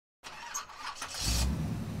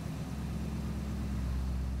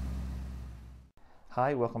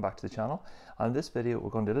Hi, welcome back to the channel. On this video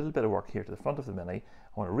we're going to do a little bit of work here to the front of the Mini.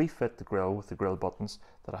 I want to refit the grille with the grille buttons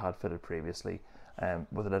that I had fitted previously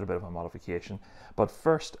with a little bit of a modification. But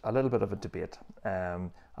first, a little bit of a debate.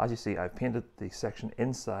 As you see, I've painted the section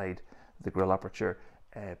inside the grille aperture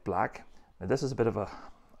black. Now this is a bit of a,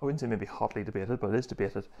 I wouldn't say maybe hotly debated, but it is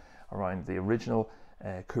debated around the original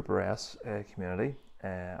Cooper S community.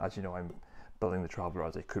 As you know, I'm building the Traveller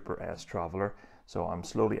as a Cooper S Traveller. So I'm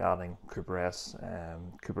slowly adding Cooper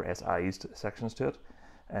S-ized sections to it.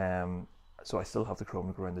 So I still have the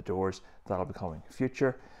chrome around the doors. That'll be coming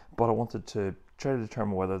future. But I wanted to try to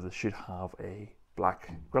determine whether this should have a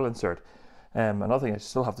black grille insert. Another thing I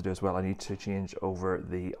still have to do as well, I need to change over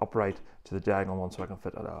the upright to the diagonal one so I can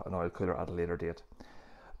fit an oil cooler at a later date.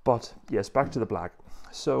 But yes, back to the black.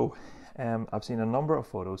 So I've seen a number of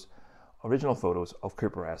photos, original photos of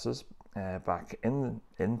Cooper S's back in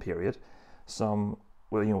period. Some,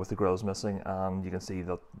 well, with the grills missing, and you can see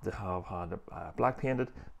that they have had black painted.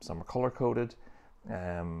 Some are color coded.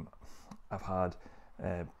 I've had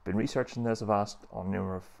been researching this. I've asked on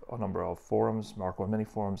a number of forums, Mark 1 mini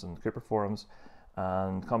forums and Cooper forums,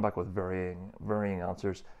 and come back with varying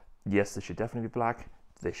answers. Yes, they should definitely be black.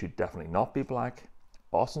 They should definitely not be black.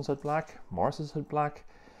 Austin said black. Morrison said black,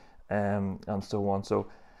 and so on. So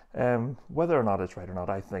whether or not it's right or not,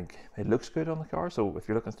 I think it looks good on the car. So if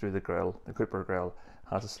you're looking through the grille, the Cooper grille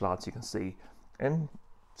has the slots, you can see in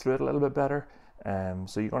through it a little bit better.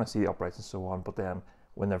 So you're going to see the uprights and so on, but then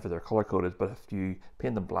whenever they're color coded, but if you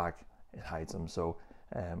paint them black, it hides them. So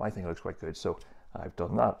I think it looks quite good. So I've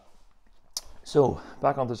done that. So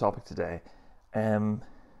back on the topic today.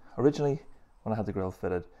 Originally, when I had the grille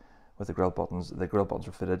fitted with the grille buttons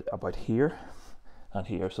were fitted about here and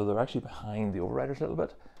here. So they're actually behind the overriders a little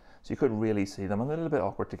bit. So you couldn't really see them, and they're a little bit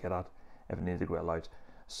awkward to get at if you need the grill out.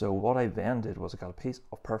 So what I then did was I got a piece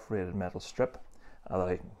of perforated metal strip that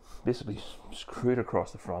I basically screwed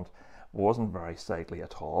across the front. Wasn't very sightly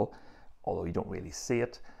at all, although you don't really see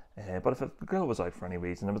it. But if the grill was out for any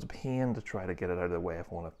reason, it was a pain to try to get it out of the way if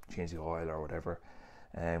I want to change the oil or whatever,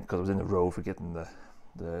 because I was in the road for getting the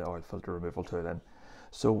oil filter removal tool in.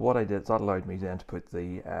 So what I did, that allowed me then to put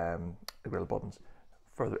the grill buttons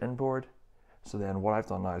further inboard. So then what I've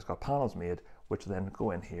done now is got panels made which then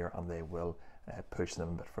go in here and they will push them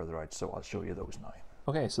a bit further out. So I'll show you those now.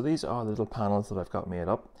 Okay, so these are the little panels that I've got made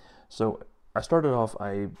up. So I started off,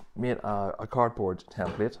 I made a cardboard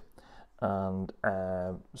template, and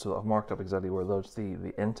so I've marked up exactly where there's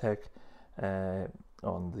the intake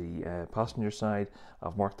on the passenger side.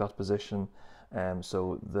 I've marked that position.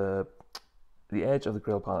 So the edge of the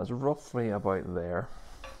grill panel is roughly about there.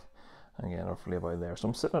 Again, roughly about there. So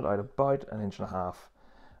I'm sitting it out about 1.5 inches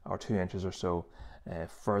or 2 inches or so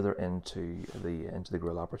further into the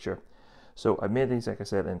grill aperture. So I made these, like I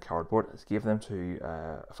said, in cardboard. I gave them to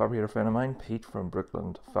a fabricator friend of mine, Pete from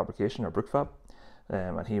Brookland Fabrication, or Brookfab,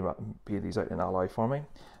 and he painted these out in alloy for me.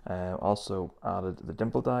 Also added the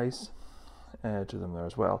dimple dies to them there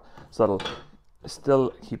as well. So that'll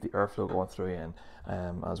still keep the airflow going through in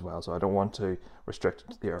as well. So I don't want to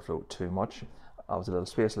restrict the airflow too much. I was a little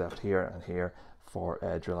space left here and here for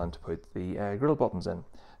drilling to put the grill buttons in.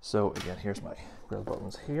 So again, here's my grill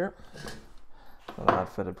buttons here that I had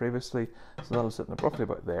fitted previously. So that'll sit roughly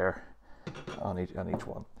about there on each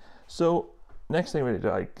one. So next thing I really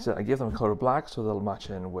did, I gave them a color black so they'll match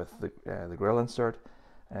in with the grill insert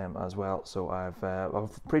as well. So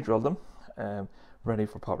I've pre-drilled them, ready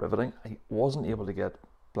for pot riveting. I wasn't able to get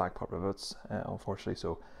black pot rivets, unfortunately,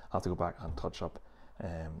 so I'll have to go back and touch up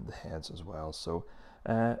the heads as well. So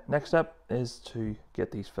next step is to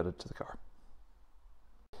get these fitted to the car.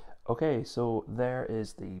 Okay, so there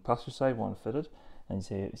is the passenger side one fitted, and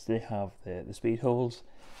you see they have the speed holes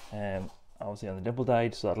obviously on the dimple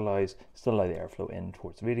dyed, so that still allow the airflow in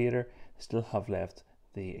towards the radiator. Still have left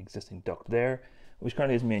the existing duct there, which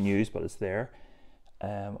currently isn't being used, but it's there.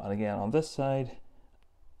 And again on this side,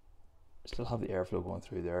 still have the airflow going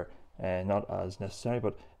through there, not as necessary,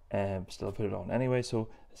 but still put it on anyway. So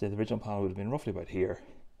I say the original panel would have been roughly about here,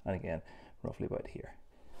 and again roughly about here.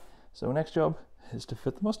 So next job is to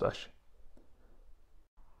fit the mustache.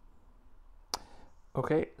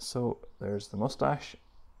 Okay, so there's the mustache,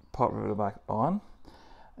 pot rivet back on,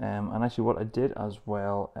 and actually what I did as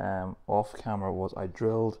well off camera was I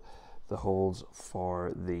drilled the holes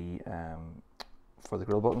for the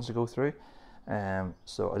grill buttons to go through.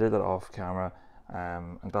 So I did that off camera.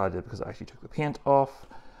 I'm glad I did, because I actually took the paint off.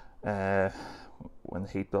 When the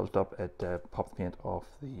heat built up, it popped the paint off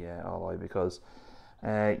the alloy, because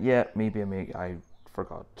yeah, me being me, I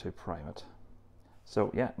forgot to prime it. So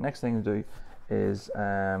yeah, next thing to do is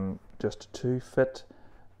just to fit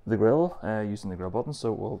the grill using the grill buttons.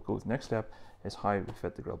 So we'll go to the next step is how we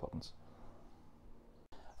fit the grill buttons.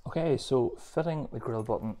 Okay, so fitting the grill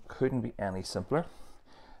button couldn't be any simpler.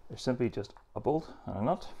 There's simply just a bolt and a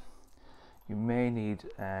nut. You may need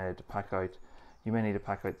to pack out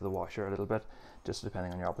the washer a little bit, just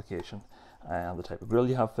depending on your application and the type of grill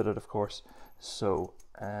you have fitted, of course. So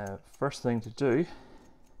first thing to do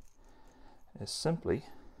is simply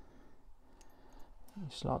you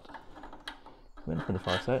slot in from the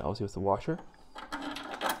far side, obviously with the washer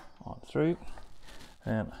on through,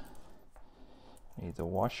 and need the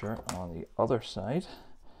washer on the other side.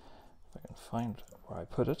 If I can find where I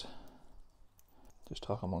put it, just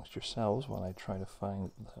talk amongst yourselves while I try to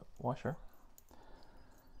find the washer.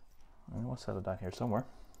 And we'll set it down here somewhere.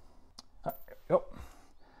 There we go.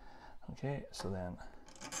 Okay, so then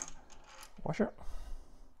washer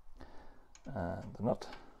and the nut.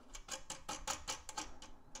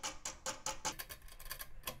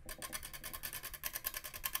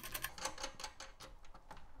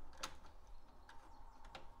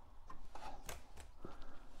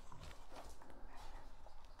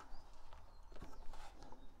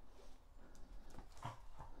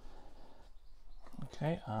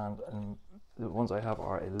 Okay, and the ones I have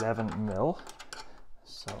are 11 mil.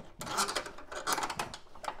 So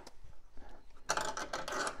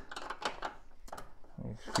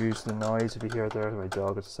excuse the noise if you hear it there. My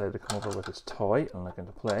dog has decided to come over with his toy and looking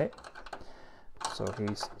to play. So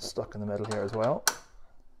he's stuck in the middle here as well.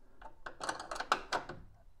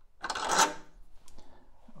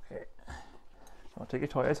 Okay, I'll take your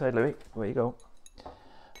toy outside, Louis. Away you go.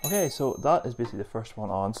 Okay, so that is basically the first one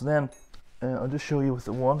on. So then I'll just show you with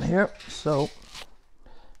the one here. So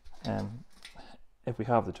if we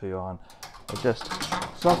have the two on, it just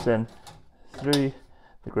slots in through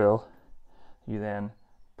the grill. You then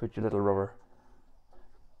put your little rubber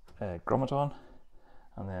grommet on,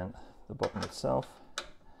 and then the button itself,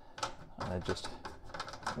 and it just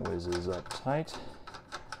whizzes up tight.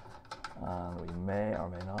 And we may or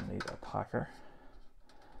may not need a packer.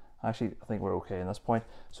 Actually, I think we're okay in this point.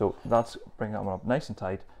 So that's bringing that one up nice and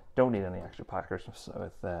tight. Don't need any extra packers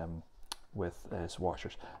with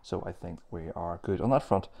washers. So I think we are good on that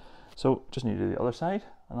front. So just need to do the other side,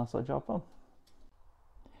 and that's that job done.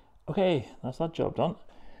 Okay, that's that job done.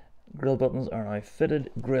 Grill buttons are now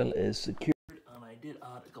fitted, grill is secured, and I did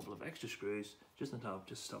add a couple of extra screws just on top,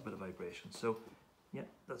 just to stop a bit of vibration. So yeah,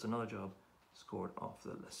 that's another job scored off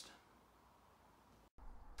the list.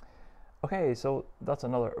 Okay, so that's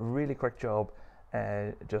another really quick job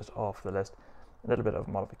just off the list. A little bit of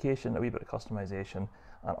modification, a wee bit of customization,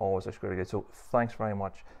 and always looks really good. So thanks very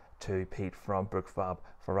much to Pete from Brookfab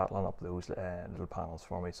for rattling up those little panels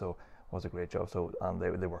for me. So it was a great job. So and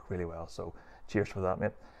they work really well. So cheers for that,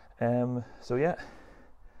 mate. So yeah,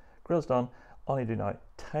 grill's done. All you do now,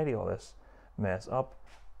 tidy all this mess up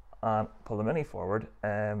and pull the Mini forward.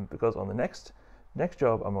 Because on the next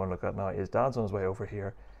job I'm going to look at now is Dad's on his way over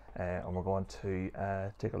here, and we're going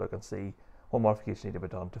to take a look and see what modifications need to be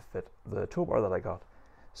done to fit the tow bar that I got.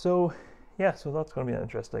 So yeah, so that's going to be an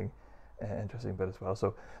interesting bit as well.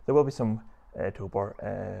 So there will be some tow bar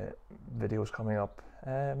videos coming up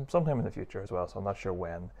sometime in the future as well. So I'm not sure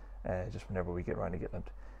when, just whenever we get around to getting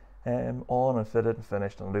it on and fitted and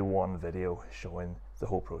finished, and I'll do one video showing the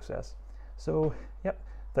whole process. So yep,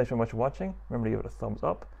 thanks very much for watching. Remember to give it a thumbs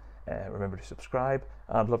up. Remember to subscribe.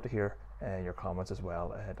 I'd love to hear your comments as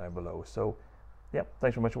well down below. So yep,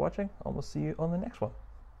 thanks very much for watching, and we'll see you on the next one.